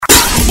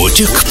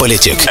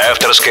Politic.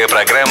 Авторская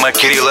программа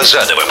Кирилла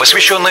Задова,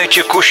 посвященная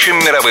текущим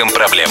мировым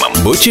проблемам.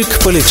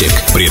 Politic.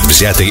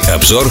 Предвзятый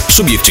обзор,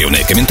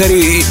 субъективные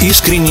комментарии и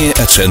искренние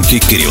оценки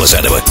Кирилла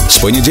Задова. С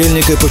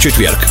понедельника по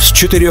четверг с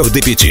 4 до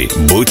 5.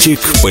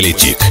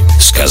 Politic.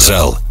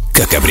 Сказал,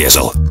 как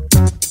обрезал.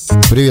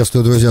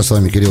 Приветствую, друзья, с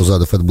вами Кирилл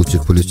Задов, это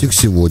Politic.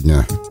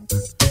 Сегодня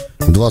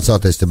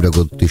 20 октября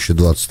года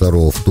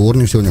 2022,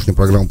 вторник. Сегодняшнюю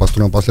программу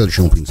построим по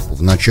следующему принципу.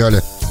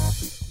 Вначале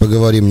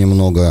поговорим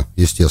немного,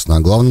 естественно, о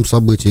главном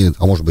событии,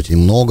 а может быть и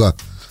много,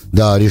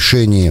 да, о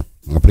решении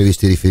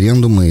провести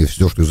референдумы и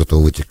все, что из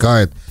этого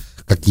вытекает,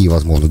 какие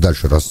возможны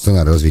дальше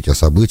сценарии развития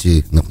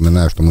событий.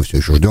 Напоминаю, что мы все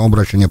еще ждем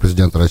обращения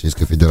президента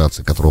Российской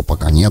Федерации, которого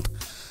пока нет,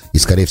 и,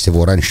 скорее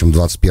всего, раньше, чем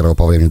 21-го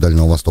по времени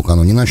Дальнего Востока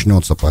оно не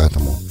начнется,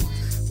 поэтому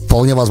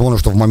вполне возможно,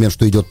 что в момент,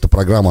 что идет эта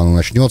программа, она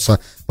начнется,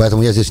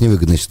 поэтому я здесь в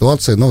невыгодной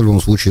ситуации, но в любом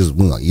случае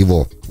мы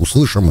его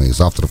услышим и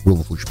завтра в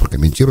любом случае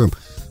прокомментируем.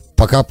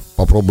 Пока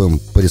попробуем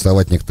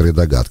порисовать некоторые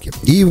догадки.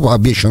 И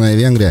обещанная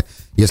Венгрия,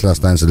 если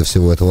останется для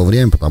всего этого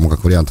время, потому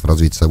как вариантов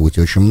развития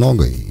событий очень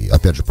много, и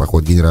опять же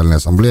проходит Генеральная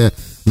Ассамблея,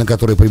 на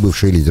которой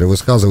прибывшие лидеры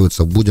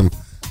высказываются, будем,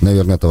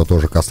 наверное, этого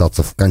тоже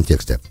касаться в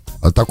контексте.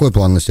 Такой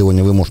план на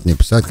сегодня вы можете мне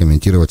писать,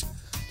 комментировать.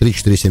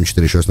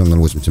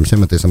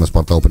 347-460-0877, это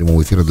смс-портал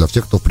прямого эфира для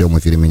всех, кто в прямом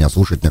эфире меня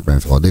слушает, кроме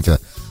Филадельфия,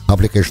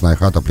 Application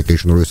iHeart,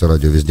 Application Ruiz,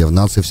 радио везде в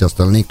нации, все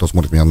остальные, кто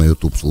смотрит меня на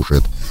YouTube,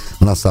 слушает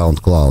на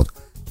SoundCloud.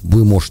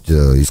 Вы можете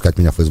искать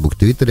меня в Facebook,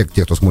 Твиттере.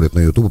 Те, кто смотрит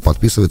на YouTube,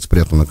 подписывается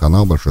при этом на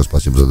канал. Большое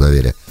спасибо за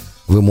доверие.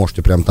 Вы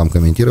можете прямо там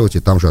комментировать и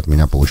там же от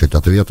меня получать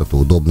ответ. Это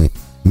удобный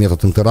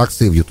метод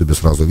интеракции. В YouTube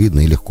сразу видно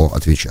и легко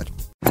отвечать.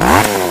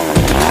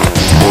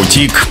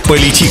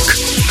 Politic.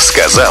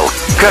 Сказал,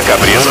 как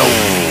обрезал.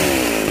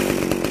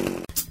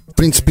 В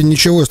принципе,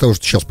 ничего из того,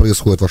 что сейчас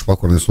происходит, ваш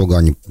покорный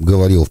слуга не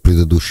говорил в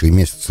предыдущие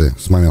месяцы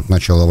с момента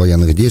начала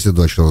военных действий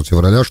 24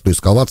 февраля, что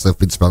эскалация, в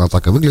принципе, она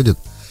так и выглядит.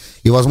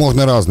 И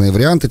возможны разные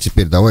варианты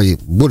теперь.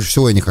 Больше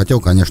всего я не хотел,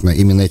 конечно,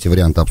 именно эти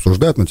варианты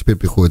обсуждать, но теперь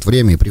приходит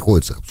время и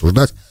приходится их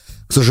обсуждать.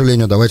 К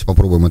сожалению, давайте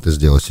попробуем это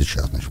сделать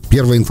сейчас. Значит,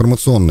 первые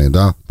информационные,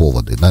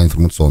 поводы,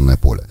 информационное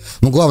поле.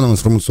 Главным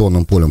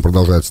информационным полем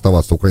продолжает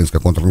оставаться украинское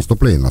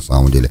контрнаступление, на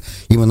самом деле.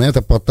 Именно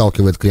это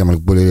подталкивает Кремль к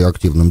более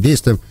активным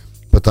действиям,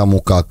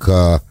 потому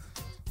как,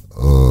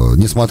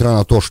 несмотря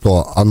на то,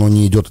 что оно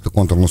не идет, это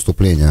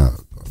контрнаступление,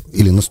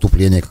 или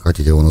наступление, как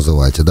хотите его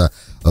называйте,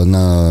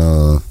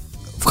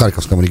 в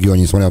Харьковском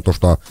регионе, несмотря на то,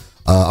 что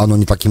оно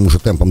не таким уже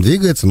темпом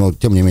двигается, но,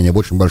 тем не менее,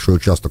 очень большой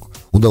участок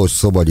удалось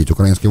освободить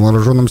украинским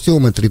вооруженным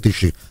силам, и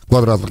 3000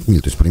 квадратных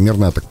миль, то есть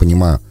примерно, я так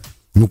понимаю,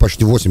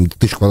 почти 8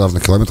 тысяч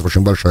квадратных километров,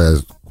 очень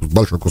большой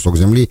кусок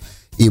земли,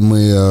 и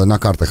мы на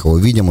картах его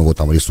видим, его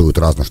там рисуют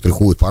разно,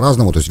 штрихуют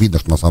по-разному, то есть видно,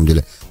 что на самом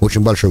деле очень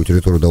большую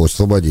территорию удалось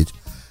освободить.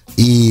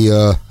 И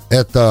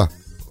это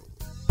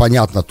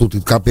понятно, тут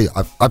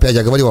опять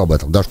я говорил об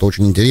этом, что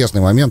очень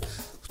интересный момент,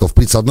 что,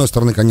 с одной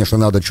стороны, конечно,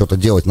 надо что-то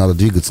делать, надо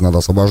двигаться, надо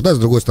освобождать, с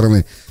другой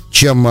стороны,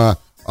 чем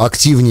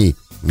активней,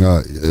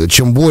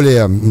 чем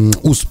более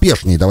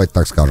успешней, давайте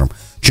так скажем,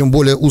 чем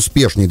более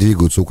успешнее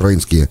двигаются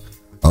украинские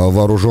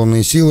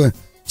вооруженные силы,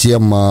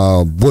 тем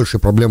больше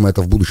проблемы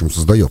это в будущем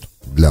создает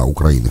для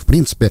Украины. В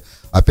принципе,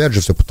 опять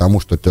же, все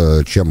потому, что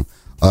чем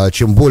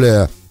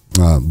более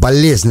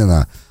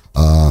болезненна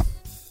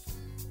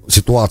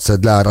ситуация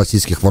для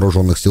российских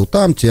вооруженных сил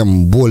там,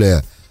 тем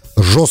более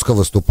жестко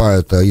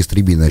выступает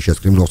истребительная часть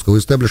кремлевского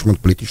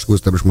истеблишмента, политического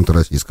истеблишмента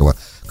российского,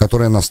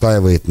 которая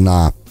настаивает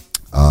на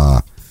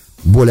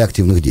более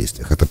активных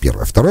действиях. Это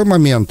первое. Второй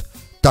момент,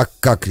 так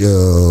как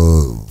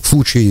в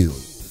случае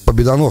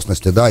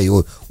победоносности, и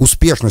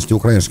успешности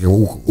украинских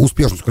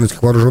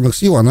вооруженных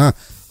сил, она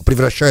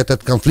превращает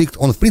этот конфликт,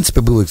 он в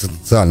принципе был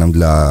экзистенциальным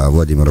для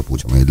Владимира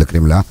Путина и для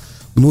Кремля.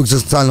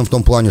 Экзистенциальным в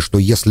том плане, что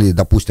если,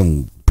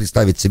 допустим,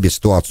 представить себе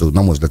ситуацию,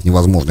 на мой взгляд,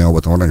 невозможно, я об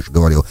этом раньше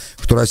говорил,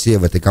 что Россия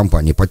в этой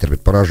кампании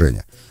потерпит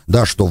поражение,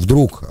 что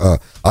вдруг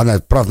она,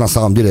 правда, на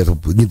самом деле,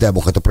 не дай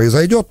бог, это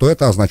произойдет, то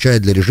это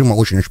означает для режима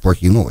очень-очень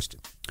плохие новости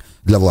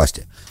для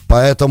власти.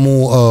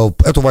 Поэтому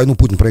эту войну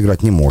Путин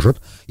проиграть не может.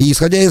 И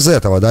исходя из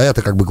этого,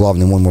 это как бы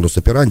главный мой модус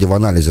операнди в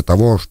анализе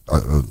того,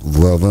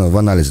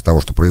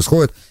 что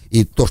происходит,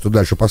 и то, что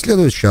дальше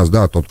последует сейчас,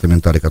 тот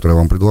комментарий, который я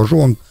вам предложу,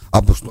 он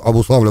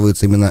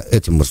обуславливается именно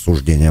этим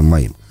рассуждением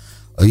моим.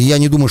 Я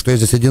не думаю, что я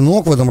здесь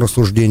одинок в этом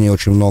рассуждении.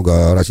 Очень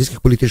много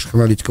российских политических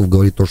аналитиков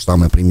говорит то же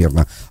самое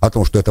примерно о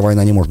том, что эта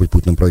война не может быть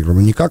Путиным проиграна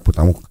никак,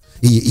 потому как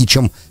и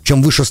чем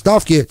выше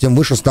ставки, тем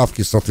выше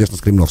ставки, соответственно,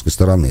 с кремлевской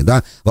стороны.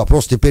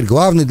 Вопрос теперь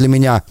главный для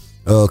меня.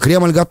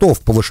 Кремль готов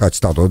повышать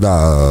статус,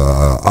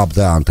 up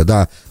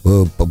the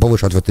ante,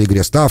 повышать в этой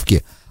игре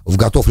ставки.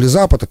 Готов ли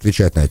Запад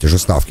отвечать на эти же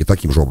ставки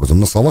таким же образом?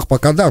 На словах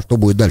пока что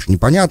будет дальше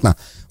непонятно.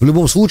 В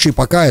любом случае,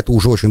 пока это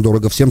уже очень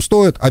дорого всем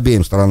стоит,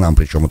 обеим сторонам,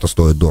 причем это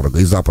стоит дорого,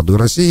 и Западу, и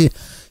России.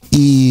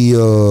 И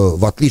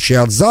в отличие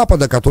от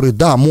Запада, который,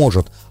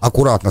 может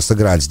аккуратно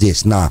сыграть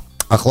здесь на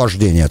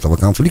охлаждения этого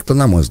конфликта,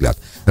 на мой взгляд.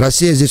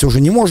 Россия здесь уже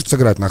не может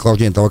сыграть на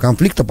охлаждение этого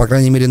конфликта, по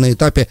крайней мере, на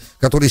этапе,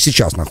 который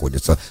сейчас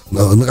находится,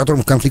 на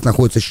котором конфликт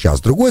находится сейчас.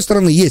 С другой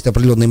стороны, есть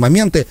определенные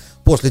моменты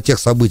после тех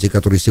событий,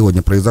 которые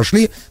сегодня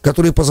произошли,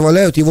 которые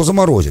позволяют его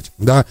заморозить,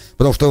 да,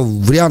 потому что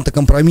варианты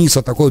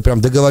компромисса, такой прям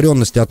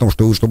договоренности о том,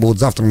 чтобы вот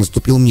завтра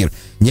наступил мир,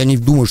 я не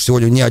думаю, что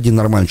сегодня ни один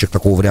нормальный человек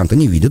такого варианта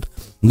не видит,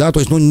 да, то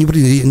есть,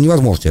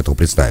 невозможно себе этого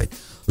представить.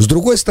 С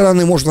другой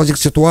стороны, может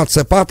возникнуть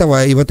ситуация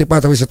патовая, и в этой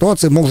патовой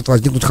ситуации может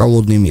возникнуть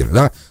холодный мир,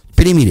 да,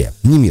 перемирие,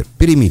 не мир,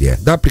 перемирие,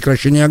 да,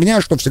 прекращение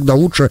огня, что всегда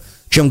лучше,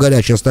 чем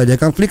горячая стадия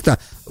конфликта,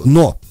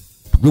 но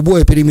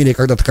любое перемирие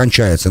когда-то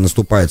кончается, и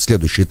наступает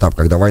следующий этап,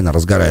 когда война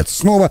разгорается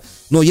снова,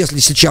 но если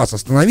сейчас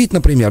остановить,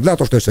 например, да,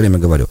 то, что я все время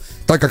говорю,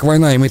 так как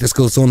война имеет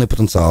эскалационный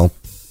потенциал,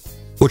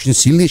 очень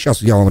сильный,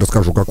 сейчас я вам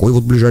расскажу, какой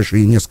вот в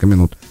ближайшие несколько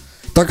минут,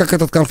 так как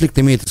этот конфликт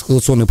имеет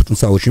эскалационный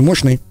потенциал очень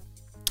мощный,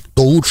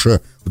 то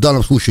лучше в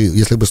данном случае,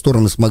 если бы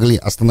стороны смогли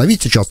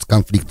остановить сейчас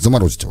конфликт,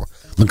 заморозить его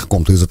на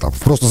каком-то из этапов,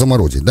 просто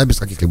заморозить, да, без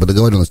каких-либо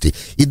договоренностей,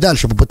 и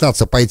дальше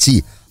попытаться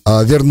пойти,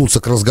 вернуться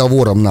к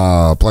разговорам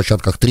на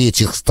площадках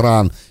третьих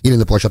стран, или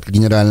на площадке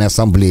Генеральной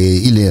Ассамблеи,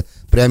 или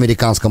при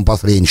американском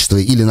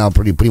посредничестве, или на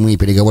прямые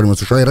переговоры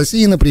между США и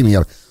Россией,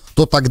 например,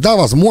 то тогда,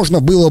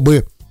 возможно, было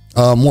бы,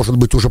 может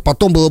быть, уже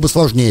потом было бы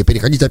сложнее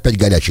переходить опять к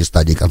горячей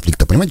стадии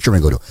конфликта. Понимаете, о чем я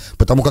говорю?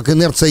 Потому как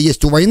инерция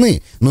есть у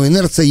войны, но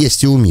инерция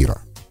есть и у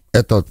мира.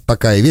 Это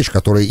такая вещь,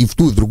 которая и в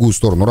ту, и в другую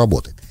сторону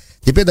работает.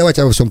 Теперь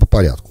давайте обо всем по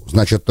порядку.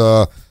 Значит,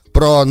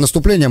 про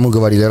наступление мы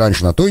говорили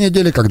раньше на той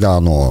неделе, когда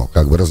оно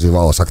как бы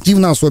развивалось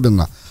активно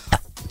особенно.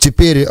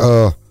 Теперь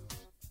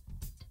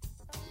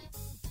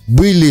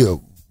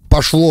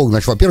пошло,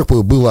 значит,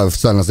 во-первых, было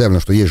официально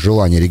заявлено, что есть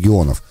желание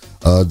регионов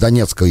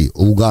Донецкой,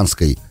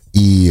 Луганской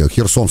и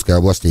Херсонской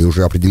областей,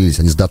 уже определились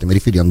они с датами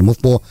референдумов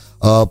по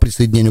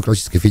присоединению к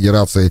Российской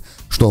Федерации,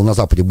 что на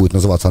Западе будет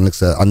называться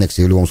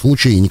аннексией в любом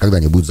случае, и никогда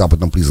не будет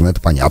Западом признано,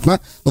 это понятно,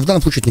 но в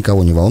данном случае это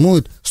никого не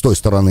волнует, с той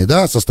стороны,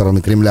 да, со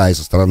стороны Кремля и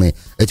со стороны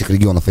этих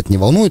регионов это не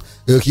волнует.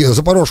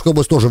 Запорожская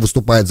область тоже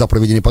выступает за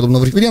проведение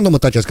подобного референдума,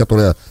 та часть,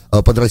 которая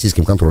под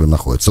российским контролем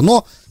находится,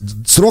 но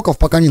сроков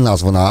пока не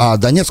названо, а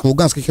Донецк,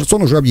 Луганск и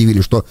Херсон уже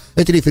объявили, что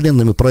эти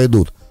референдумы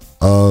пройдут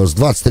с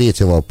 23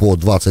 по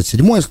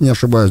 27, если не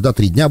ошибаюсь, да,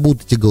 3 дня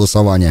будут идти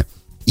голосования.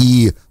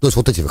 И, то есть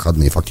вот эти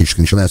выходные, фактически,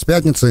 начиная с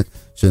пятницы,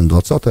 сегодня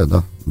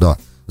 20-е, да,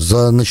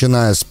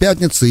 начиная с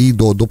пятницы и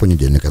до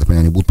понедельника, я понимаю,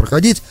 они будут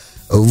проходить.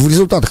 В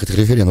результатах этих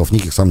референдумов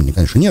никаких сомнений,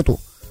 конечно,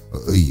 нету.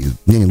 И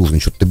мне не нужно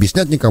ничего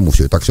объяснять никому,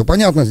 все и так все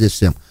понятно здесь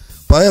всем.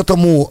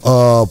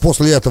 Поэтому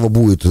после этого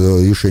будет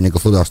решение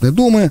Государственной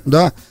Думы,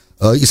 да,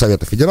 и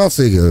Совета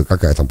Федерации,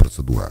 какая там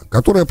процедура,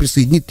 которая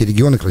присоединит те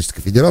регионы к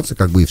Российской Федерации,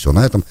 как бы и все.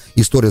 На этом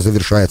история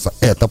завершается.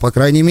 Это, по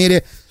крайней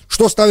мере,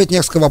 что ставит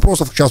несколько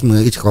вопросов, сейчас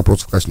мы этих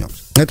вопросов коснемся.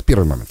 Это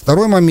первый момент.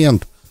 Второй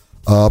момент,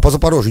 по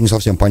Запорожью не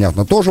совсем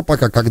понятно тоже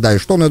пока, когда и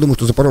что, но я думаю,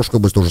 что Запорожская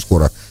область тоже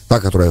скоро, та,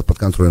 которая под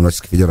контролем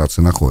Российской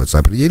Федерации находится,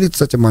 определится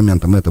с этим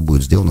моментом, это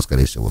будет сделано,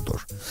 скорее всего,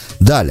 тоже.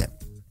 Далее.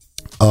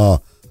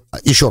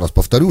 Еще раз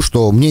повторю,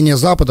 что мнение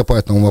Запада по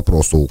этому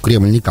вопросу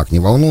Кремль никак не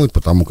волнует,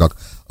 потому как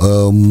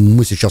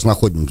мы сейчас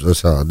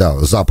находимся, да,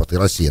 Запад и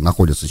Россия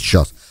находятся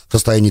сейчас в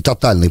состоянии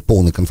тотальной,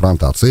 полной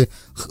конфронтации,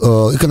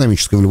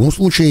 экономической в любом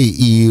случае,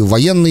 и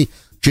военной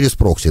через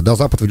прокси. Да,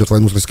 Запад ведет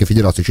войну с Российской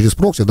Федерацией через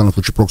прокси, в данном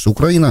случае прокси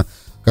Украина,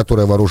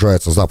 которая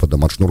вооружается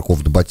Западом от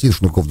шнурков до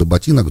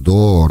ботинок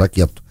до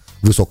ракет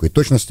высокой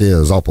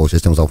точности, залповой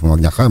системы залпового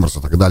огня «Хаймерс» и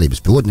так далее,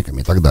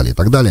 беспилотниками и так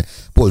далее,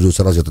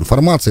 пользуются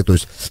развединформацией, то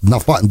есть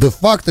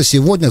де-факто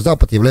сегодня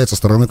Запад является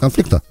стороной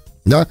конфликта,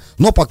 да,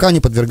 но пока не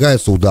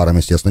подвергается ударам,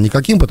 естественно,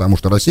 никаким, потому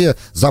что Россия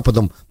с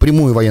Западом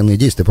прямые военные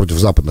действия против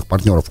западных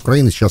партнеров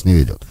Украины сейчас не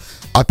ведет.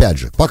 Опять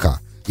же, пока.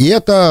 И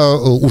это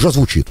уже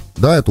звучит,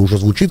 да, это уже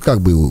звучит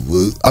как бы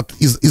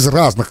из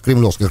разных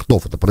кремлевских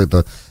ртов,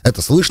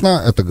 это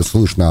слышно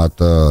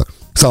от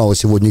самого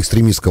сегодня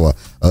экстремистского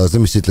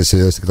заместителя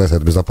секретаря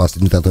Совета Безопасности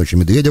Дмитрия Анатольевича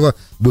Медведева,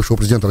 бывшего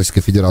президента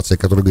Российской Федерации,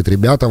 который говорит: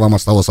 ребята, вам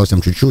осталось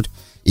совсем чуть-чуть,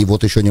 и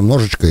вот еще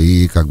немножечко,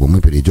 и как бы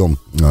мы перейдем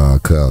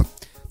к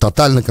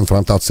тотальной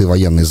конфронтации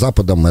военной с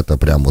Западом. Это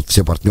прям вот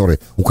все партнеры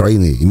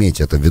Украины,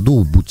 имейте это в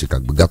виду, будьте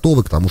как бы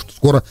готовы к тому, что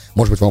скоро,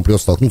 может быть, вам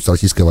придется столкнуться с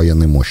российской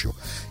военной мощью.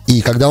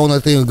 И когда он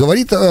это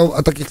говорит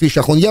о таких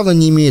вещах, он явно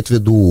не имеет в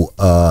виду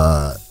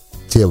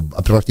те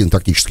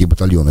оперативно-тактические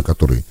батальоны,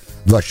 которые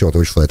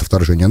 24 числа это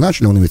вторжение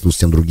начали, он имеет в виду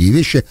совсем другие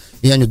вещи,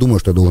 и я не думаю,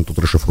 что я должен тут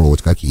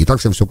расшифровывать какие. И так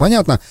всем все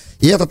понятно,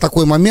 и это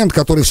такой момент,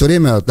 который все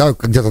время, да,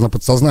 где-то на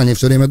подсознании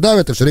все время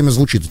давит, и все время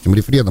звучит этим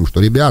рефреном,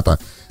 что, ребята,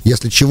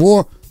 если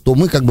чего, то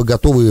мы как бы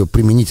готовы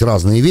применить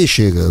разные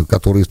вещи,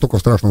 которые только в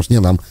страшном сне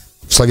нам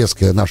в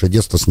советское наше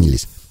детство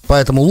снились.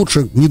 Поэтому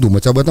лучше не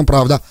думать об этом,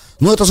 правда,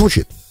 но это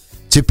звучит.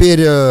 Теперь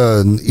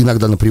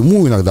иногда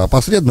напрямую, иногда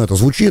опосредованно это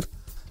звучит.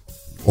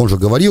 Он же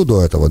говорил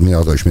до этого, Дмитрий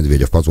Анатольевич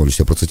Медведев, позволю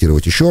себе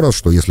процитировать еще раз,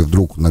 что если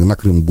вдруг на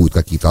Крым будут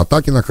какие-то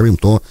атаки на Крым,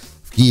 то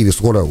в Киеве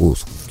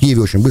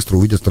очень быстро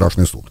увидят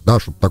страшный суд. Да,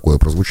 что-то такое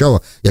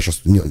прозвучало. Я сейчас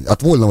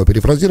от вольного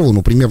перефразировал,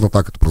 но примерно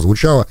так это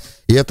прозвучало.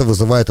 И это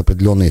вызывает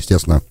определенные,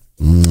 естественно,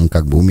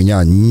 как бы у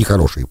меня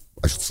нехорошие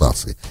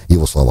ассоциации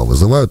его слова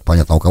вызывают.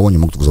 Понятно, у кого они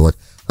могут вызывать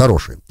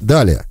хорошие.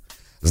 Далее.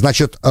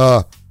 Значит,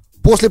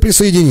 после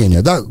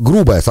присоединения, да,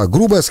 грубая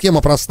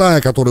схема,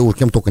 простая, которая уже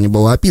кем только не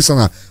была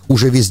описана,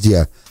 уже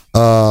везде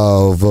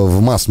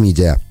в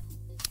масс-медиа.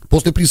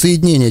 После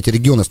присоединения эти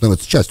регионы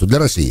становятся частью для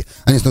России.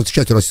 Они становятся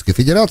частью Российской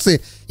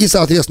Федерации. И,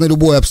 соответственно,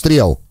 любой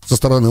обстрел со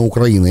стороны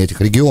Украины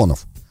этих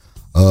регионов,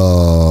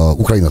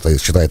 Украина-то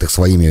считает их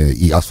своими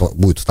и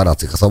будет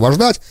стараться их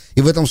освобождать.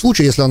 И в этом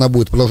случае, если она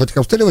будет продолжать их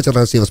обстреливать, это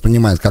Россия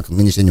воспринимает как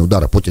нанесение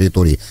удара по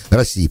территории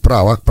России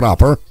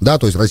proper, да,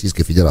 то есть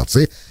Российской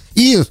Федерации.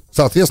 И,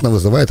 соответственно,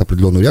 вызывает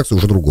определенную реакцию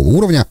уже другого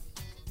уровня.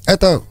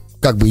 Это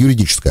как бы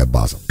юридическая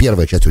база.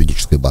 Первая часть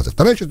юридической базы.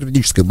 Вторая часть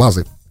юридической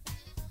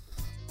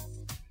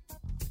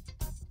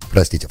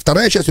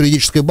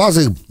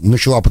базы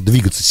начала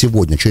двигаться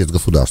сегодня через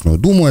Государственную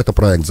Думу. Это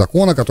проект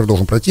закона, который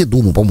должен пройти.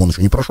 Думу, по-моему, он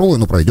еще не прошел,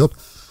 но пройдет.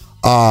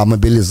 О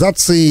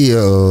мобилизации,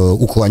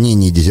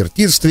 уклонении,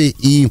 дезертирстве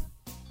и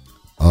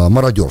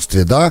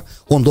мародерстве, да.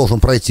 Он должен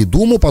пройти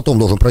Думу, потом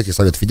должен пройти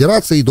Совет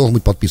Федерации и должен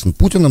быть подписан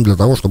Путиным для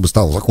того, чтобы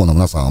стал законом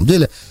на самом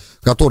деле,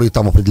 который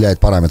там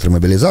определяет параметры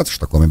мобилизации,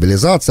 что такое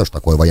мобилизация, что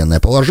такое военное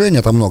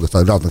положение. Там много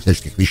разных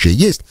всяческих вещей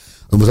есть.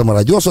 За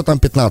мародерство там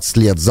 15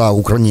 лет, за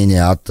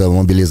уклонение от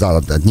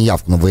мобилизации, от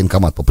неявки на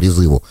военкомат по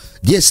призыву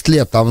 10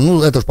 лет, там,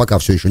 ну, это же пока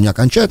все еще не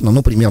окончательно,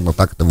 но примерно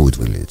так это будет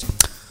выглядеть.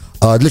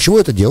 А для чего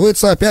это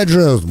делается? Опять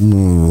же,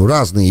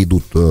 разные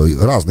идут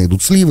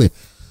сливы.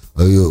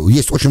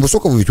 Есть очень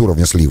высокого ведь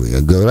уровня сливы.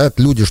 Говорят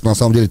люди, что на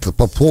самом деле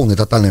по полной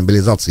тотальной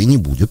мобилизации не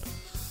будет.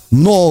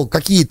 Но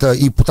какие-то,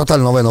 и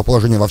тотального военного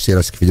положения во всей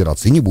Российской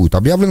Федерации не будет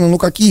объявлено, но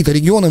какие-то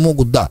регионы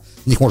могут, да,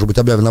 в них может быть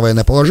объявлено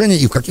военное положение,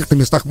 и в каких-то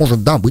местах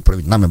может, да, быть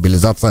проведена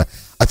мобилизация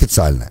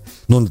официальная.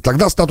 Но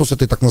тогда статус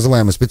этой так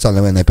называемой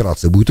специальной военной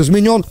операции будет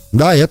изменен,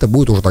 да, и это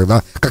будет уже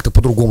тогда как-то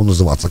по-другому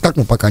называться, как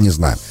мы пока не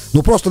знаем.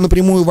 Но просто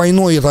напрямую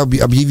войной это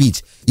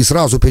объявить и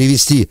сразу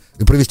перевести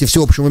и провести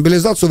всеобщую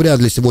мобилизацию, вряд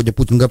ли сегодня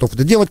Путин готов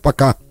это делать,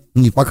 пока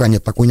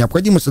нет такой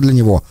необходимости для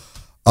него.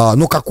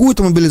 Но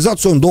какую-то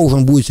мобилизацию он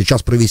должен будет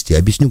сейчас провести.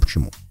 Объясню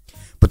почему.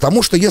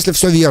 Потому что если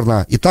все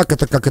верно, и так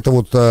это, как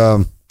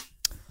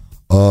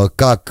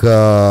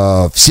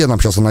все нам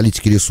сейчас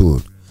аналитики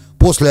рисуют,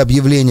 после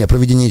объявления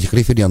проведения этих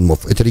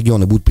референдумов эти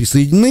регионы будут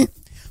присоединены,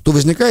 то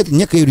возникает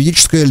некое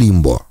юридическое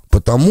лимбо.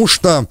 Потому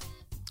что,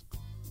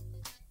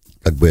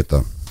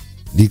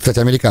 и, кстати,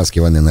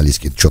 американские военные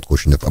аналитики четко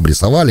очень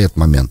обрисовали этот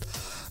момент,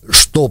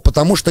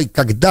 потому что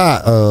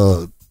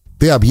когда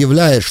ты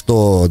объявляешь,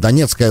 что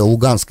Донецкая и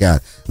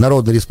Луганская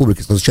народные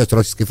республики становятся частью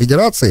Российской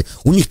Федерации,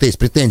 у них-то есть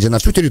претензии на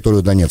всю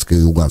территорию Донецкой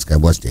и Луганской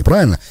областей,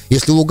 правильно?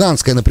 Если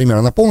Луганская, например,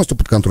 она полностью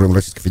под контролем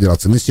Российской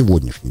Федерации на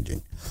сегодняшний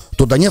день,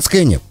 то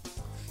Донецкая нет.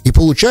 И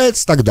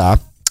получается тогда,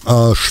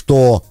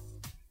 что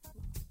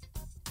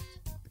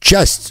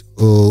часть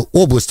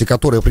области,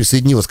 которая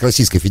присоединилась к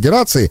Российской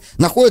Федерации,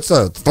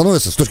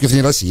 становится, с точки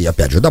зрения России,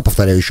 опять же, да,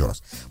 повторяю еще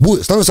раз,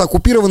 становится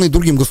оккупированной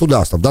другим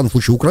государством, в данном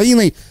случае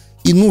Украиной,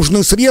 и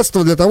нужны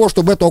средства для того,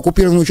 чтобы эту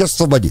оккупированную часть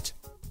освободить.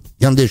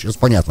 Я надеюсь, сейчас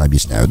понятно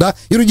объясняю, да?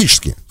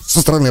 Юридически,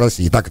 со стороны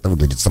России так это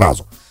выглядит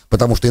сразу.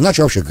 Потому что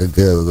иначе вообще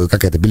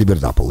какая-то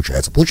белиберда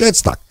получается.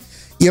 Получается так.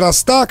 И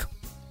раз так,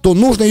 то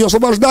нужно ее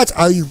освобождать,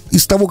 а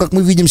из того, как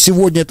мы видим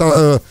сегодня,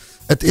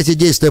 эти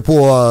действия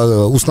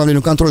по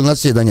установлению контроля над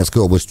всей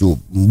Донецкой областью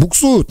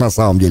буксуют на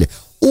самом деле.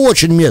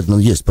 Очень медленно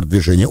есть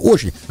продвижение,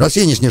 очень.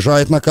 Россия не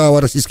снижает накала,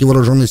 российские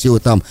вооруженные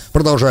силы, там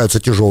продолжаются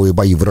тяжелые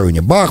бои в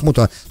районе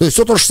Бахмута. То есть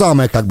все то же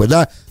самое,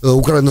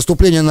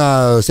 наступление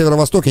на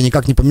северо-востоке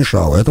никак не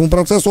помешало. Этому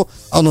процессу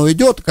оно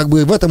идет,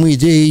 в этом и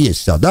идея и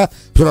есть вся, да.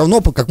 Все равно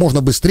как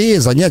можно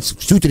быстрее занять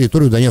всю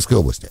территорию Донецкой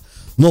области.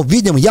 Но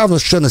видим явно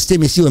совершенно с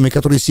теми силами,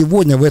 которые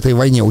сегодня в этой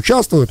войне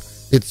участвуют,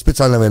 это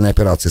специальная военная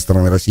операция со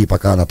стороны России,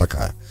 пока она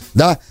такая,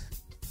 да,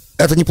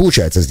 это не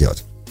получается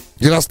сделать.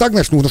 И раз так,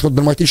 значит, нужно что-то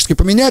драматически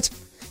поменять.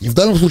 И в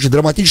данном случае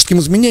драматическим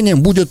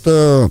изменением будет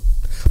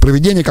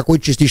проведение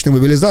какой-то частичной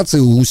мобилизации,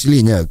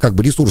 усиление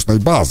ресурсной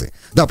базы.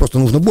 Да, просто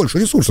нужно больше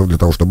ресурсов для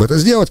того, чтобы это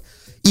сделать.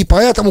 И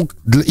поэтому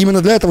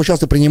именно для этого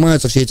сейчас и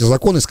принимаются все эти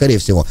законы, скорее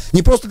всего.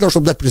 Не просто для того,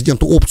 чтобы дать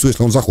президенту опцию,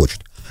 если он захочет.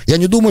 Я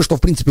не думаю, что,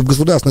 в принципе, в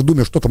Государственной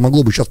Думе что-то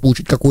могло бы сейчас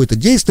получить какое-то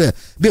действие,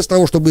 без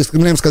того, чтобы из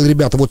Кремля им сказали: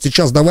 ребята, вот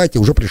сейчас давайте,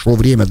 уже пришло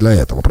время для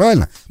этого,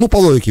 правильно? Ну, по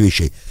логике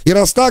вещей. И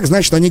раз так,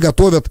 значит, они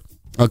готовят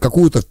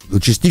какую-то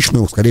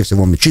частичную, скорее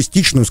всего,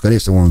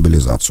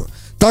 мобилизацию.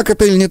 Так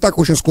это или не так,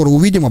 очень скоро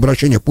увидим.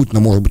 Обращение Путина,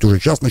 может быть, уже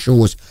сейчас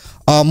началось.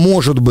 А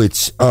может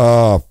быть,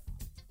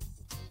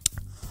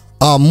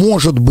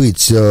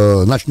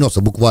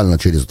 начнется буквально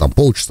через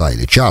полчаса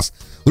или час.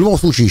 В любом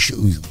случае,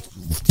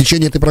 в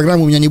течение этой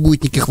программы у меня не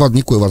будет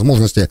никакой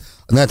возможности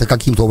на это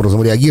каким-то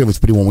образом реагировать в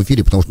прямом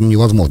эфире, потому что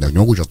невозможно. Я не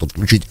могу сейчас тут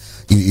включить,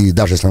 и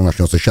даже если она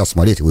начнется сейчас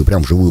смотреть, вы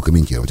прям вживую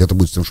комментировать. Это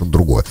будет совсем что-то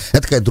другое.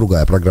 Это какая-то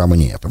другая программа,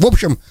 не это. В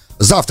общем,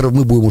 завтра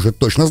мы будем уже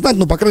точно знать,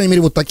 но, по крайней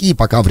мере, вот такие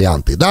пока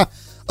варианты, да,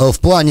 в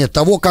плане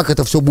того, как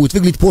это все будет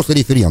выглядеть после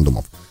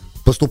референдумов.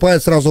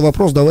 Поступает сразу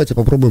вопрос, давайте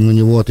попробуем на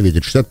него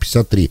ответить.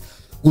 60-53.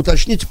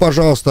 уточните,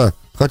 пожалуйста,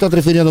 хотят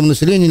референдум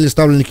населения или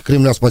ставленники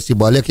Кремля?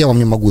 Спасибо, Олег. Я вам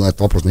не могу на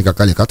этот вопрос никак,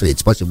 Олег, ответить.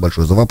 Спасибо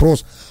большое за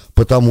вопрос,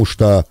 потому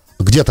что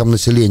где там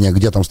население,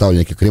 где там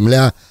ставленники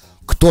Кремля,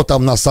 кто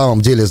там на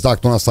самом деле за,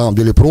 кто на самом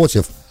деле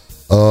против.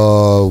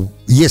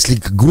 Есть ли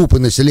группы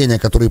населения,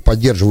 которые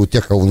поддерживают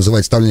тех, кого вы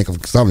называете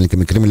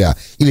ставленниками Кремля,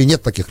 или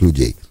нет таких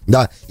людей,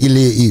 да,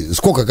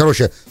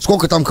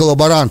 сколько там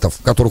коллаборантов,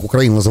 которых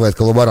Украина называет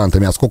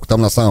коллаборантами, а сколько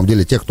там на самом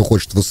деле тех, кто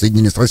хочет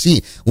воссоединения с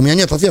Россией, у меня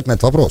нет ответа на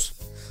этот вопрос,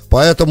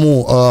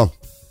 поэтому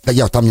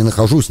я там не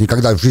нахожусь,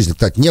 никогда в жизни,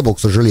 кстати, не был, к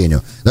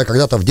сожалению, да,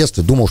 когда-то в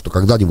детстве думал, что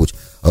когда-нибудь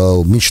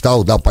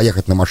мечтал, да,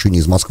 поехать на машине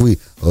из Москвы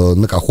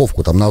на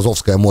Каховку, там, на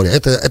Азовское море,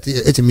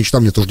 этим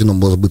мечтам не суждено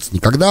было сбыться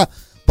никогда.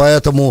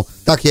 Поэтому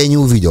так я и не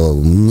увидел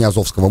ни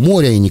Азовского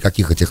моря, и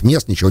никаких этих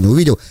мест, ничего не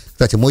увидел.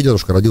 Кстати, мой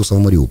дедушка родился в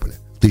Мариуполе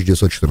в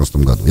 1914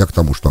 году. Я к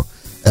тому, что...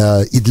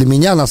 и для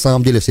меня, на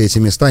самом деле, все эти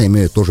места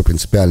имеют тоже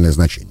принципиальное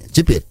значение.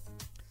 Теперь,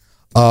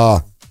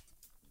 на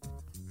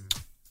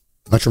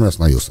чем я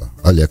остановился?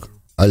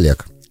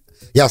 Олег.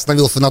 Я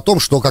остановился на том,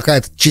 что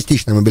какая-то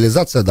частичная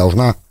мобилизация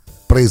должна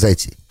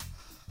произойти.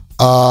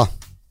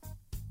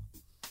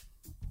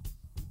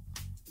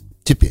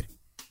 Теперь.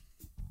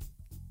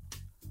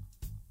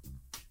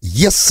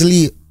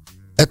 Если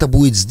это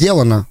будет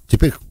сделано,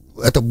 теперь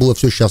это было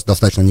все сейчас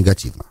достаточно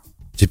негативно.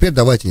 Теперь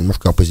давайте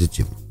немножко о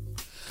позитивном.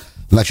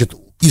 Значит,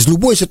 из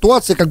любой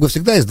ситуации, как бы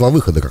всегда, есть два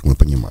выхода, как мы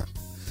понимаем.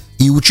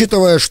 И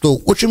учитывая, что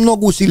очень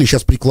много усилий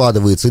сейчас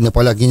прикладывается и на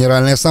полях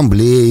Генеральной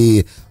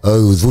Ассамблеи,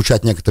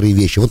 звучат некоторые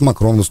вещи. Вот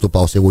Макрон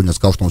выступал сегодня,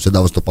 сказал, что он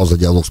всегда выступал за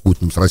диалог с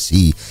Путиным, с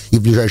Россией. И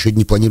в ближайшие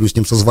дни планирует с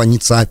ним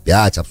созвониться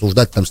опять,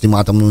 обсуждать там с ним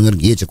атомную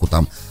энергетику,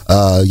 там,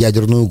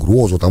 ядерную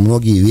угрозу, там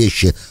многие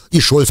вещи. И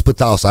Шольц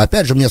пытался.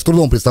 Опять же, мне с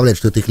трудом представлять,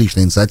 что это их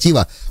личная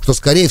инициатива, что,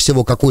 скорее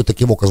всего, какой-то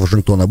кивок из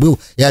Вашингтона был.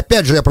 И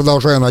опять же, я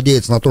продолжаю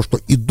надеяться на то, что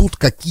идут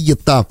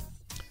какие-то...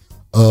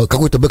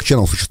 какой-то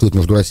бэк-ченнел существует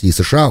между Россией и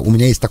США. У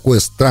меня есть такое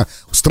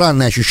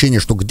странное ощущение,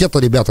 что где-то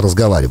ребята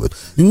разговаривают.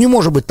 Не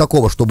может быть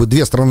такого, чтобы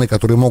две страны,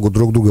 которые могут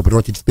друг друга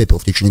превратить в пепел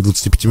в течение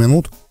 25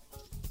 минут,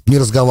 не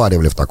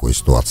разговаривали в такой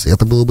ситуации.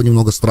 Это было бы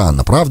немного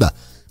странно, правда?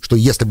 Что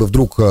если бы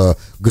вдруг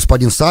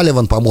господин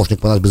Салливан, помощник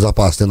по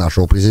безопасности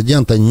нашего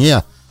президента,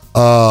 не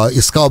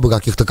искал бы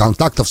каких-то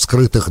контактов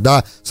скрытых,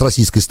 да, с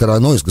российской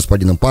стороной, с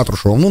господином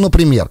Патрушевым, ну,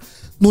 например.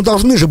 Ну,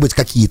 должны же быть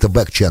какие-то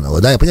бэк-ченнелы,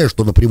 да, я понимаю,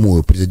 что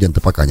напрямую президенты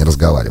пока не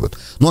разговаривают,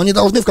 но они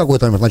должны в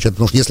какой-то момент начать,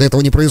 потому что если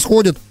этого не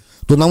происходит,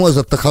 то, на мой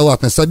взгляд, это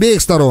халатность с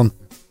обеих сторон,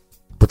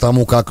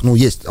 потому как, ну,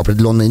 есть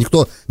определенные,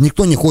 никто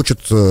не хочет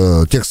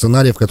тех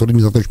сценариев, которые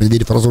Дмитрий Анатольевич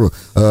Медведев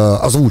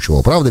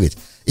озвучивал, правда ведь?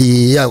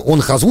 И он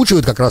их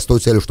озвучивает как раз с той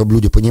целью, чтобы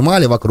люди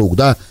понимали вокруг,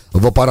 да,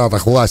 в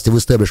аппаратах власти, в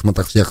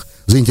истеблишментах всех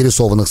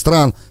заинтересованных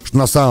стран, что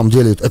на самом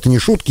деле это не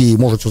шутки, и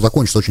может все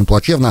закончиться очень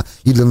плачевно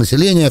и для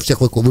населения всех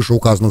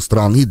вышеуказанных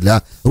стран, и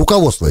для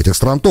руководства этих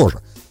стран тоже,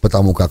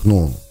 потому как,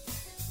 ну,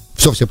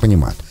 все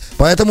понимают.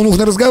 Поэтому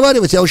нужно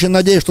разговаривать. Я очень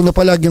надеюсь, что на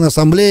полях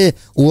Генассамблеи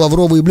у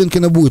Лаврова и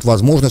Блинкена будет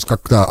возможность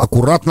как-то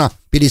аккуратно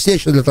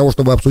пересечься для того,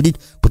 чтобы обсудить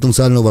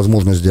потенциальную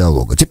возможность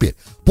диалога. Теперь,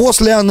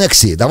 после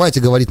аннексии,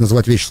 давайте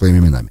называть вещи своими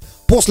именами,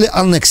 после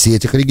аннексии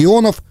этих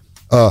регионов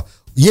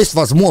есть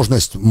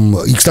возможность,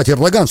 и, кстати,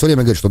 Эрдоган все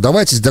время говорит, что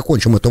давайте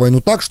закончим эту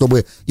войну так,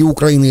 чтобы и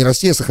Украина, и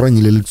Россия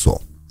сохранили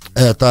лицо.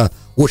 Это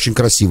очень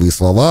красивые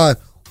слова,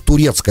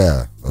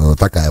 турецкая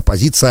такая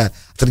позиция,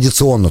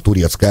 традиционно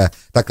турецкая,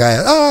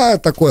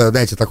 такое,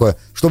 знаете, такое,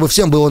 чтобы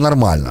всем было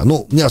нормально.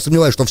 Ну, я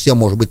сомневаюсь, что всем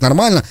может быть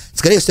нормально.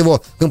 Скорее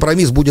всего,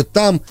 компромисс будет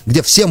там,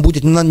 где всем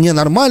будет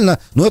ненормально,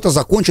 но это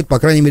закончит, по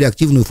крайней мере,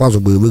 активную фазу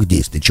боевых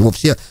действий, чего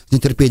все с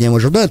нетерпением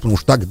ожидают, потому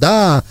что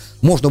тогда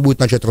можно будет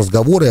начать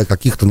разговоры о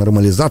каких-то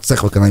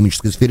нормализациях в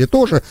экономической сфере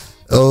тоже,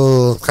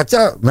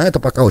 хотя на это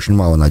пока очень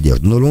мало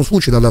надежды. Но в любом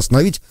случае надо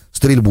остановить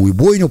стрельбу и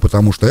бойню,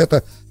 потому что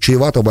это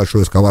чревато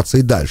большой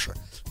эскалацией дальше.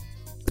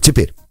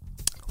 Теперь,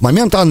 в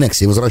момент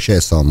аннексии,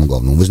 возвращаясь к самому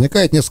главному,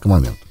 возникает несколько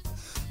моментов.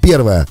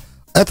 Первое,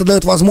 это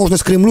дает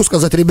возможность Кремлю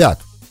сказать: ребят,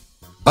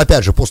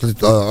 опять же, после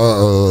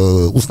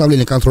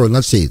установления контроля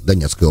над всей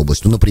Донецкой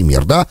областью,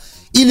 например, да,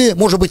 или,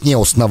 может быть, не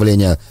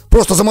установление,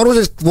 просто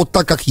заморозить вот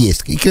так, как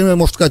есть. И Кремль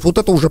может сказать: вот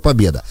это уже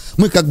победа.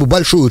 Мы как бы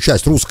большую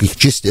часть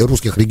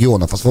русских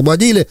регионов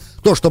освободили,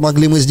 то, что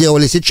могли, мы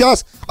сделали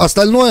сейчас,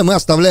 остальное мы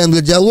оставляем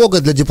для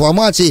диалога, для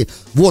дипломатии.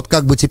 Вот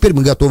как бы теперь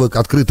мы готовы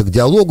открыто к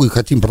диалогу и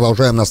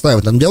продолжаем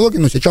настаивать на диалоге,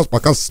 но сейчас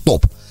пока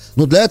стоп.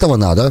 Но для этого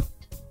надо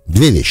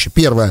две вещи.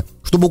 Первое,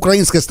 чтобы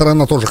украинская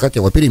сторона тоже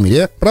хотела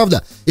перемирия,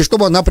 правда? И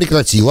чтобы она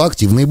прекратила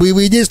активные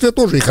боевые действия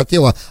тоже и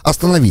хотела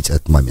остановить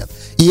этот момент.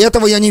 И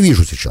этого я не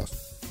вижу сейчас.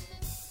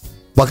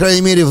 По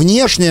крайней мере,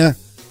 внешне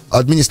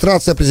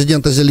администрация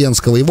президента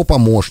Зеленского, его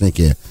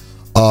помощники,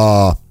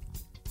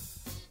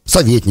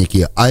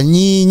 советники,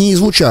 они не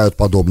излучают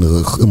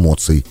подобных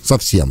эмоций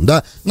совсем,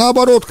 да.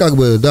 Наоборот, как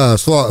бы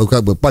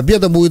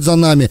победа будет за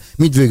нами,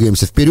 мы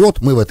двигаемся вперед,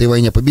 мы в этой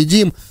войне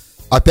победим.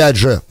 Опять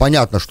же,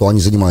 понятно, что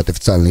они занимают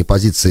официальные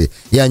позиции,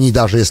 и они,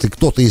 даже если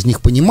кто-то из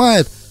них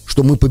понимает,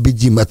 что мы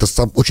победим, это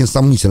очень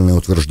сомнительное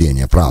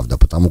утверждение, правда,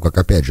 потому как,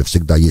 опять же,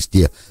 всегда есть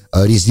те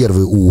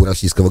резервы у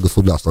российского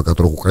государства,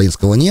 которых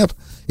украинского нет,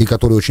 и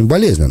которые очень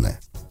болезненные.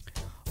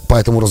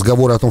 Поэтому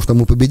разговоры о том, что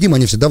мы победим,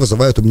 они всегда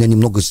вызывают у меня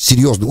немного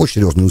серьезный, очень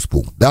серьезный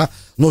испуг, да.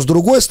 Но с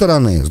другой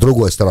стороны,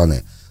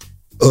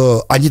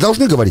 они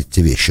должны говорить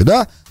эти вещи,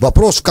 да.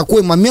 Вопрос, в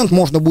какой момент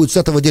можно будет с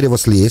этого дерева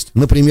слезть,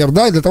 например,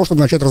 да, для того,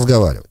 чтобы начать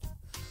разговаривать.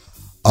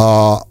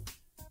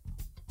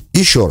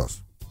 Еще раз.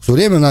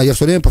 Я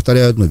все время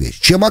повторяю одну вещь.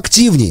 Чем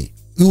активнее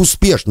и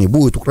успешнее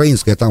будет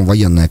украинская там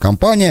военная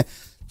кампания,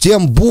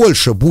 тем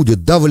больше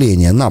будет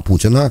давление на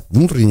Путина,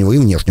 внутреннего и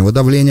внешнего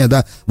давления,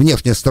 да,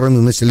 внешней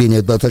стороны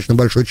населения достаточно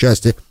большой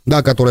части,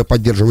 да, которая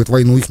поддерживает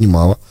войну, их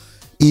немало,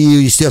 и,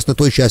 естественно,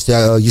 той части,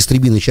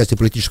 ястребиной части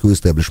политического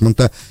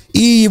истеблишмента, и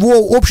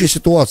его общей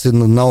ситуации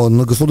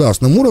на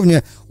государственном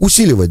уровне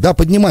усиливать, да,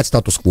 поднимать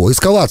статус-кво,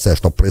 эскалация,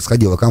 чтобы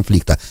происходило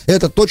конфликта.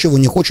 Это то, чего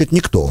не хочет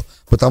никто,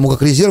 потому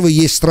как резервы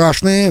есть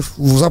страшные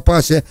в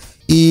запасе,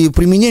 и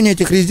применение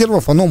этих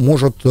резервов, оно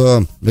может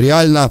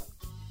реально,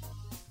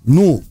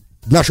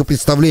 наше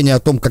представление о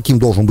том, каким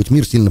должен быть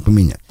мир, сильно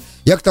поменять.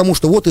 Я к тому,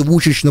 что вот и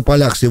Вучич на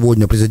полях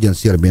сегодня, президент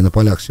Сербии на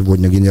полях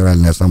сегодня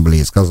Генеральной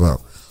Ассамблеи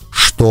сказал,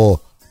 что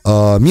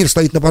мир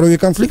стоит на пороге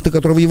конфликта,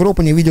 которого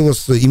Европа не видела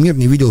и мир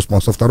не видел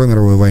со Второй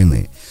мировой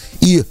войны.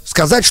 И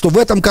сказать, что в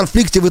этом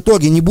конфликте в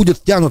итоге не будет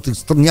втянута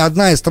ни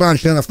одна из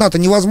стран-членов НАТО,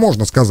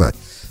 невозможно сказать.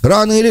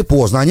 Рано или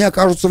поздно они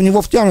окажутся в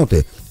него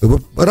втянуты.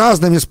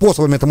 Разными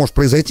способами это может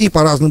произойти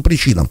по разным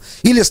причинам.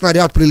 Или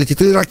снаряд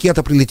прилетит, или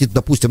ракета прилетит,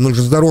 допустим, на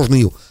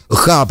железнодорожный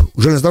хаб,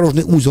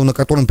 железнодорожный узел, на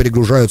котором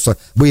перегружаются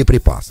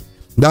боеприпасы.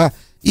 Да?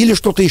 Или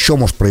что-то еще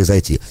может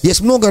произойти.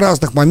 Есть много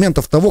разных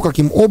моментов того,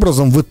 каким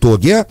образом в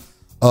итоге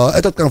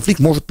этот конфликт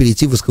может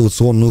перейти в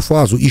эскалационную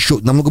фазу еще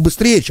намного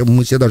быстрее, чем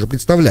мы себе даже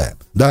представляем,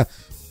 да,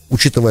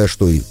 учитывая,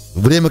 что и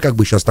время как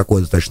бы сейчас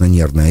такое достаточно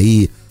нервное,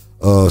 и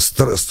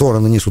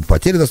стороны несут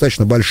потери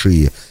достаточно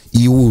большие,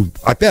 и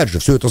опять же,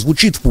 все это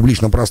звучит в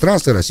публичном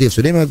пространстве, Россия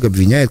все время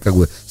обвиняет как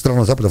бы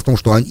страны Запада в том,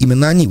 что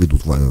именно они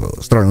ведут,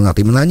 страны НАТО,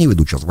 именно они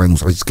ведут сейчас войну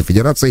с Российской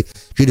Федерацией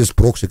через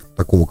прокси,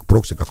 такого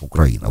прокси, как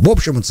Украина. В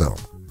общем и целом,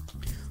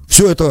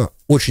 все это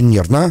очень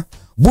нервно.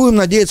 Будем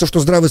надеяться, что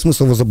здравый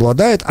смысл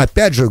возобладает.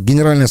 Опять же,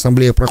 Генеральная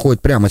Ассамблея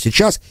проходит прямо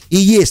сейчас, и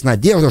есть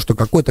надежда, что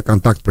какой-то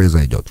контакт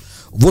произойдет.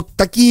 Вот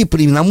такие,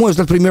 на мой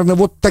взгляд, примерно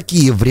вот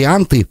такие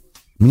варианты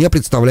мне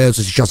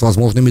представляются сейчас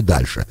возможными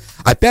дальше.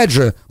 Опять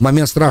же,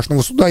 момент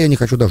страшного суда я не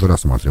хочу даже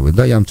рассматривать.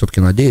 Да, я все-таки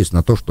надеюсь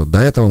на то, что до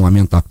этого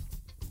момента,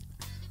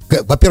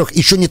 во-первых,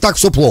 еще не так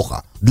все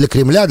плохо для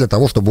Кремля, для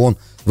того, чтобы он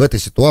в этой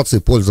ситуации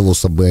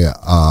пользовался бы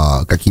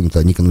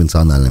какими-то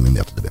неконвенциональными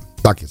методами.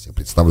 Так я себе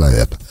представляю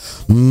это.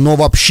 Но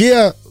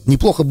вообще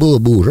неплохо было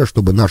бы уже,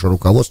 чтобы наше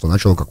руководство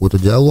начало какой-то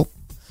диалог.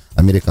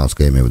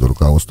 Американское, я имею в виду,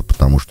 руководство,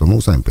 потому что,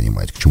 сами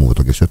понимаете, к чему в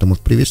итоге все это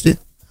может привести.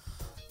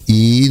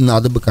 И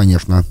надо бы,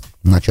 конечно,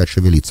 начать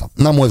шевелиться.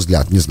 На мой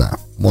взгляд, не знаю,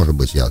 может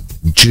быть, я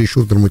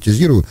чересчур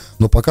драматизирую,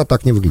 но пока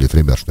так не выглядит,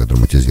 ребят, что я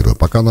драматизирую.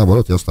 Пока,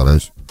 наоборот, я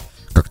стараюсь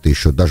как-то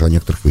еще даже о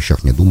некоторых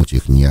вещах не думать,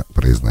 их не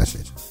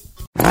произносить.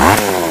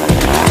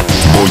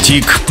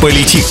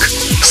 Бутик-политик.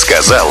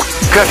 Сказал,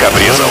 как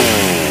обрезал.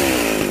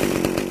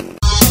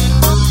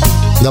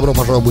 Добро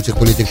пожаловать в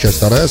Бутик-политик, часть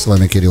 2. С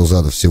вами Кирилл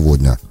Задов.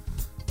 Сегодня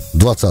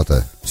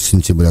 20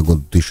 сентября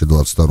года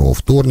 2022,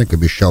 вторник.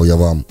 Обещал я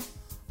вам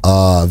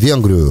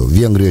Венгрию.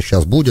 Венгрия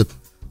сейчас будет.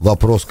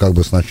 Вопрос как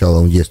бы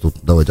сначала есть тут.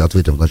 Давайте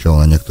ответим сначала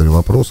на некоторые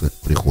вопросы.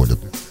 Приходят.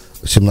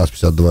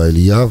 1752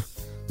 Илья.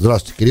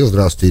 Здравствуйте, Кирилл.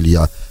 Здравствуйте,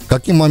 Илья.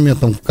 Каким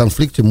моментом в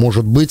конфликте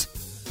может быть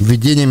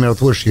введение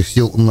миротворческих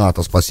сил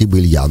НАТО? Спасибо,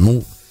 Илья.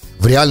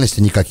 В реальности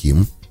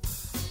никаким.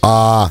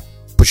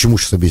 Почему,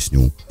 сейчас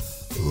объясню.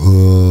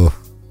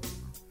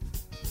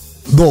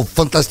 Но в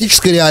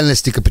фантастической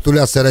реальности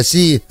капитуляция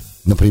России,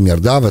 например,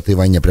 да, в этой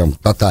войне прям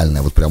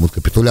тотальная, вот прям вот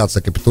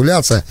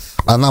капитуляция,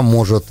 она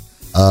может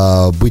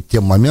быть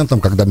тем моментом,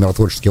 когда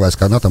миротворческие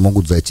войска НАТО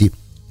могут зайти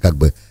как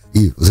бы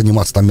и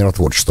заниматься там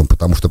миротворчеством,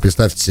 потому что,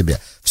 представьте себе,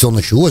 все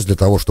началось для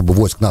того, чтобы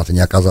войск НАТО не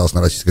оказалось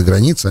на российской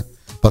границе,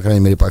 по крайней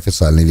мере, по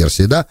официальной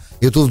версии, да,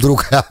 и тут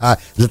вдруг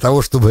для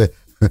того, чтобы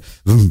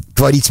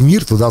творить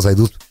мир, туда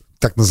зайдут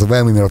так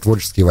называемые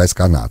миротворческие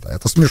войска НАТО.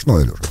 Это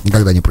смешно, Илюша.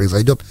 Никогда не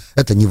произойдет.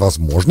 Это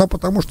невозможно,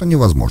 потому что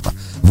невозможно.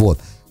 Вот.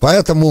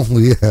 Поэтому...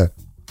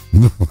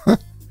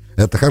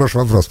 Это хороший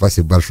вопрос.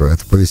 Спасибо большое.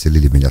 Это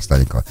повеселили меня,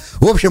 старенького.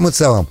 В общем и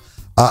целом.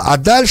 А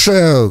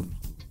дальше,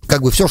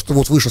 как бы все, что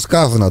вот выше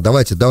сказано,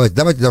 давайте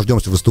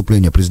дождемся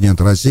выступления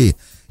президента России.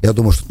 Я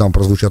думаю, что там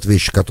прозвучат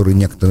вещи, которые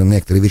на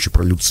некоторые вещи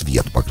прольют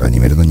свет, по крайней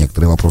мере, на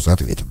некоторые вопросы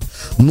ответят.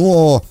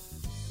 Но...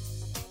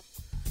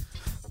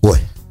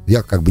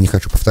 Я как бы не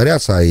хочу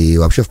повторяться, и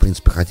вообще, в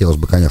принципе, хотелось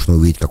бы, конечно,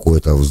 увидеть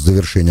какое-то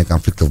завершение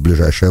конфликта в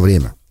ближайшее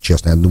время.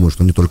 Честно, я думаю,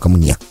 что не только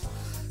мне.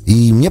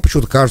 И мне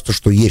почему-то кажется,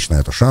 что есть на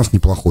это шанс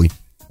неплохой.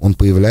 Он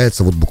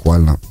появляется вот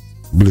буквально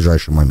в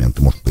ближайший момент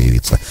и может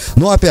появиться.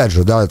 Но опять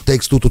же, да,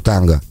 takes two to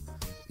tango.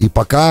 И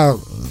пока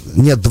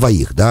нет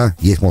двоих, да.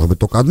 Есть, может быть,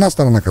 только одна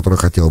сторона, которая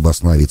хотела бы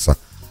остановиться.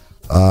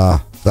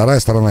 Вторая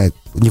сторона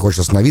не хочет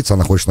остановиться,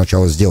 она хочет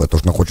сначала сделать то,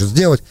 что она хочет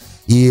сделать,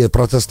 и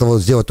процесс того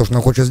сделать то, что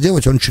она хочет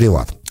сделать, он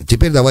чреват.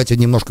 Теперь давайте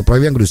немножко про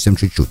Венгрию, совсем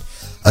чуть-чуть.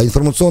 А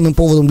информационным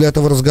поводом для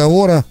этого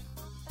разговора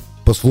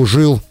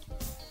послужило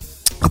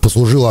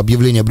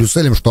объявление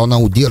Брюсселем, что она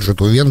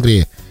удержит у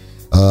Венгрии,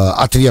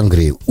 от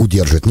Венгрии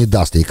удержит, не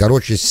даст ей,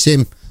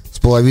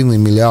 7,5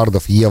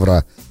 миллиардов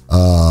евро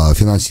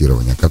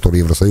финансирования, которые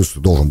Евросоюз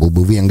должен был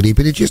бы в Венгрии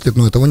перечислить,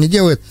 но этого не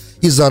делает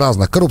из-за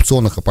разных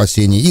коррупционных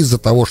опасений, из-за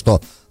того,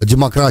 что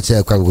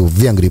демократия в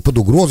Венгрии под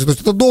угрозой. То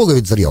есть это долго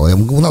ведь зрело.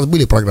 У нас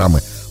были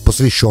программы,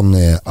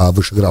 посвященные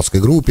Вышеградской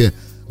группе,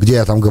 где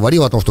я там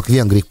говорил о том, что к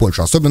Венгрии, к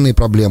Польше особенные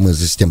проблемы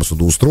из-за системы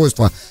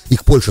судоустройства, и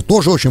к Польше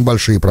тоже очень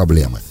большие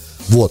проблемы.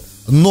 Вот.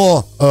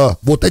 Но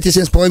вот эти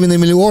 7,5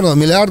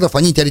 миллиардов,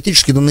 они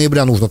теоретически до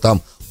ноября нужно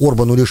там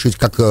Орбану решить,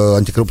 как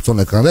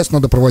антикоррупционное законодательство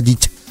надо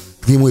проводить.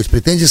 К нему есть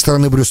претензии со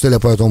стороны Брюсселя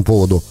по этому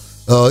поводу.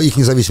 Их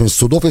независимость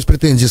судов есть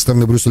претензии со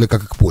стороны Брюсселя,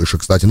 как и к Польше,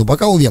 кстати. Но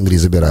пока у Венгрии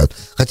забирают.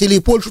 Хотели и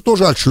Польшу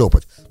тоже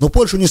отшлепать. Но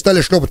Польшу не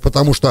стали шлепать,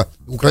 потому что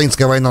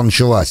украинская война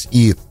началась.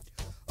 И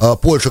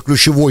Польша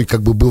ключевой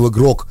был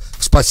игрок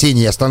в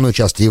спасении остальной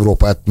части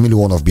Европы от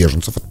миллионов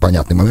беженцев. Это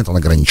понятный момент, она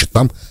граничит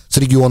там с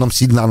регионом,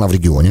 сильно она в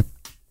регионе.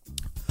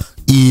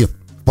 И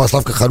в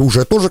поставках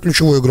оружия тоже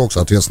ключевой игрок,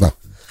 соответственно.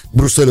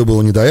 Брюсселю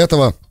было не до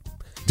этого.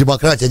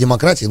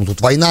 Демократия, ну тут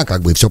война,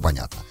 и все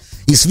понятно.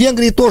 И с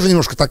Венгрией тоже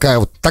немножко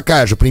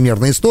такая же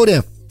примерная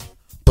история,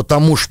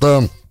 потому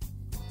что,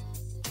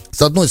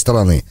 с одной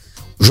стороны,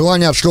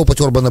 желание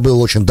отшлепать Орбана было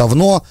очень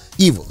давно,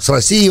 и с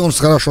Россией он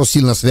хорошо,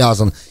 сильно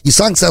связан, и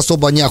санкции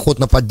особо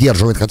неохотно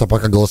поддерживает, хотя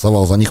пока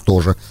голосовал за них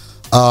тоже.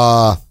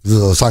 А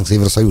санкции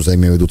Евросоюза, я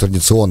имею в виду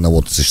традиционно,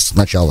 с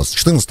начала, с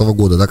 2014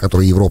 года, да,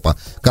 которые Европа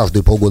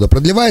каждые полгода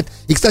продлевает.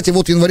 И, кстати, в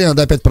январе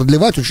надо опять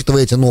продлевать,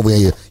 учитывая эти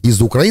новые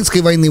из-за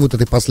украинской войны,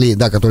 этой последней,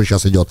 да, которая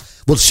сейчас идет.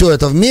 Вот все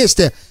это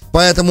вместе,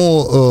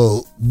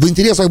 поэтому в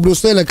интересах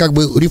Брюсселя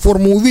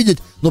реформу увидеть,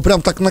 но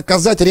прям так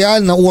наказать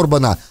реально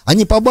Орбана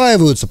они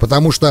побаиваются,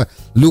 потому что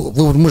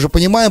мы же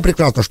понимаем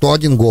прекрасно, что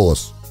один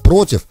голос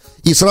против,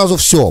 и сразу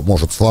все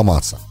может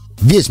сломаться.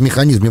 Весь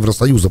механизм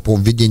Евросоюза по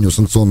введению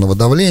санкционного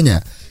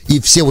давления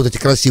и все вот эти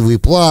красивые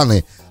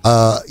планы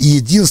и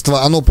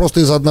единство, оно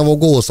просто из-за одного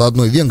голоса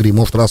одной Венгрии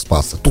может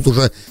распасться. Тут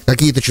уже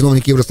какие-то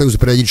чиновники Евросоюза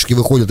периодически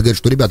выходят и говорят,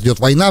 что, ребят, идет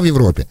война в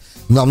Европе,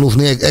 нам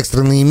нужны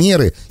экстренные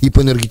меры, и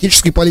по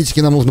энергетической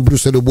политике нам нужно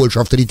Брюсселю больше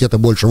авторитета,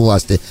 больше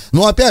власти.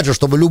 Но опять же,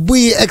 чтобы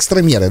любые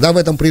экстрамеры, да, в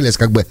этом прелесть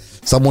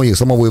самого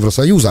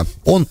Евросоюза,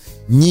 он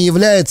не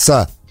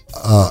является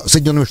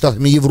Соединенными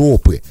Штатами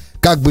Европы.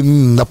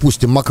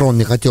 Допустим, Макрон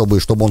не хотел бы,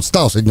 чтобы он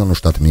стал Соединенными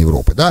Штатами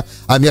Европы, да,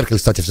 а Меркель,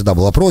 кстати, всегда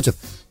была против,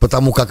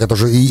 потому как это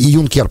же и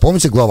Юнкер,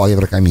 помните, глава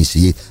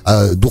Еврокомиссии,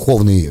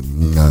 духовный,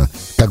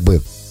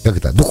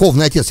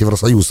 духовный отец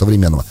Евросоюза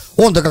современного,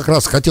 он-то как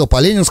раз хотел по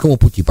ленинскому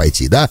пути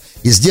пойти, да,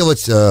 и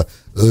сделать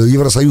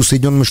Евросоюз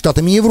Соединенными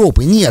Штатами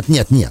Европы. Нет.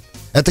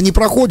 Это не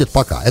проходит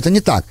пока, это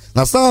не так.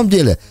 На самом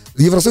деле,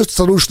 Евросоюз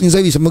сотрудничает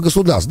независимых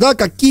государств. Да,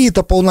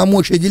 какие-то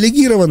полномочия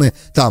делегированы,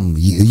 там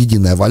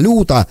единая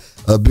валюта,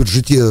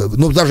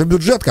 даже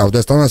бюджет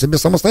каждая страна себе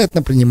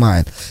самостоятельно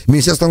принимает.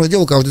 Министерство иностранных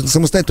дел каждый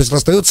самостоятельно, то есть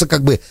остается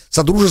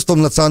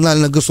содружеством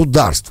национальных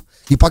государств.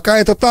 И пока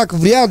это так,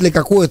 вряд ли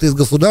какое-то из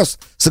государств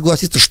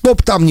согласится, что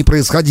бы там ни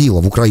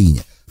происходило в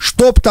Украине,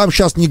 что бы там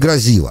сейчас ни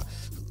грозило,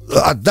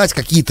 отдать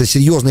какие-то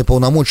серьезные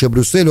полномочия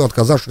Брюсселю,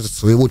 отказавшись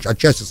от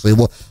части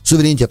своего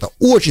суверенитета.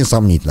 Очень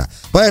сомнительно.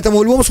 Поэтому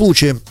в любом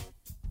случае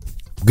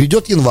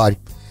грядет январь.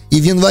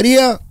 И в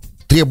январе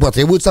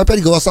требуются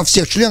опять голоса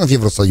всех членов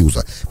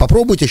Евросоюза.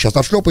 Попробуйте сейчас,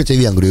 отшлепайте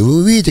Венгрию. Вы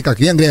увидите, как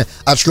Венгрия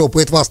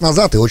отшлепает вас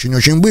назад и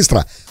очень-очень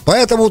быстро.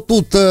 Поэтому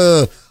тут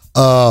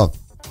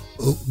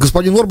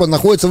господин Орбан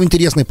находится в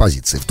интересной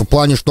позиции. В том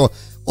плане, что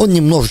он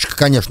немножечко,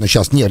 конечно,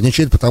 сейчас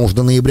нервничает, потому что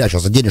до ноября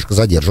сейчас денежка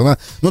задержана.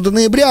 Но до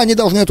ноября они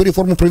должны эту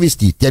реформу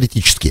провести,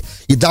 теоретически.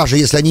 И даже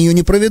если они ее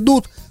не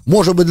проведут,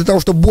 может быть, для того,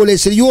 чтобы более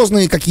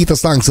серьезные какие-то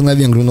санкции на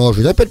Венгрию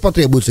наложить, опять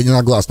потребуется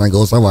единогласное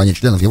голосование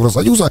членов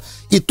Евросоюза.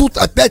 И тут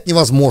опять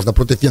невозможно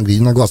против Венгрии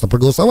единогласно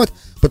проголосовать,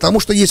 потому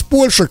что есть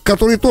Польша, к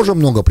которой тоже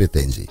много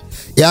претензий.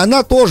 И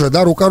она тоже,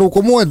 да, рука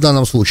руку моет в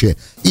данном случае.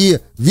 И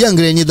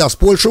Венгрия не даст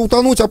Польше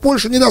утонуть, а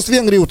Польша не даст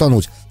Венгрии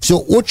утонуть. Все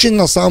очень,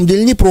 на самом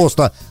деле,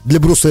 непросто для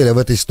Брюсселя в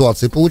этой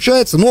ситуации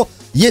получается, но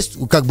есть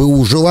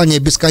у желания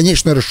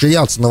бесконечно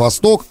расширяться на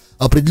восток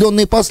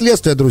определенные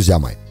последствия, друзья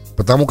мои.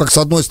 Потому как, с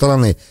одной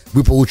стороны,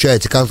 вы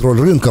получаете контроль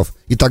рынков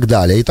и так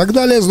далее,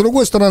 с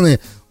другой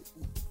стороны,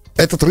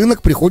 этот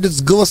рынок приходит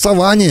с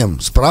голосованием,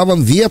 с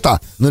правом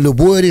вето на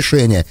любое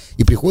решение,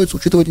 и приходится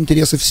учитывать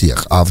интересы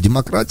всех. А в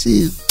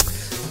демократии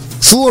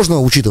сложно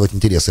учитывать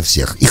интересы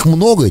всех. Их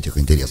много, этих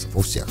интересов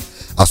у всех.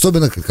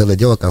 Особенно, когда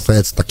дело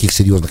касается таких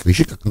серьезных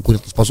вещей, как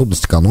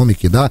конкурентоспособность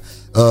экономики, да,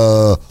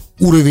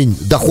 уровень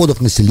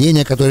доходов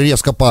населения, который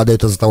резко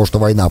падает из-за того, что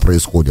война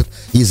происходит,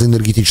 из-за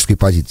энергетической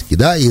политики,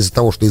 да, из-за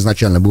того, что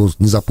изначально был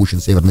не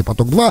запущен Северный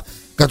поток-2,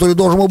 который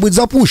должен был быть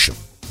запущен,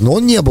 но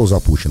он не был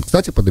запущен,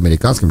 кстати, под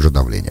американским же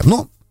давлением.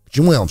 Но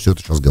Почему я вам все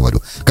это сейчас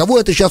говорю? Кого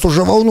это сейчас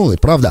уже волнует,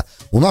 правда?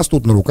 У нас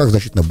тут на руках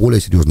значительно более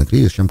серьезный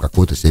кризис, чем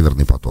какой-то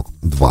Северный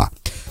поток-2.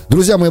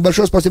 Друзья мои,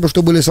 большое спасибо,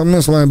 что были со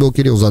мной. С вами был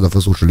Кирилл Задов,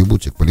 и слушали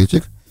 «Бутик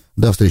Политик».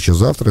 До встречи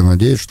завтра.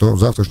 Надеюсь, что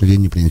завтрашний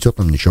день не принесет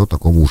нам ничего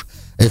такого уж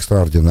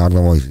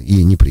экстраординарного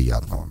и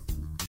неприятного.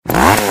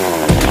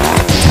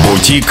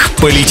 «Бутик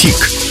Политик».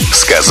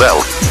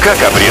 Сказал, как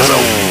обрезал.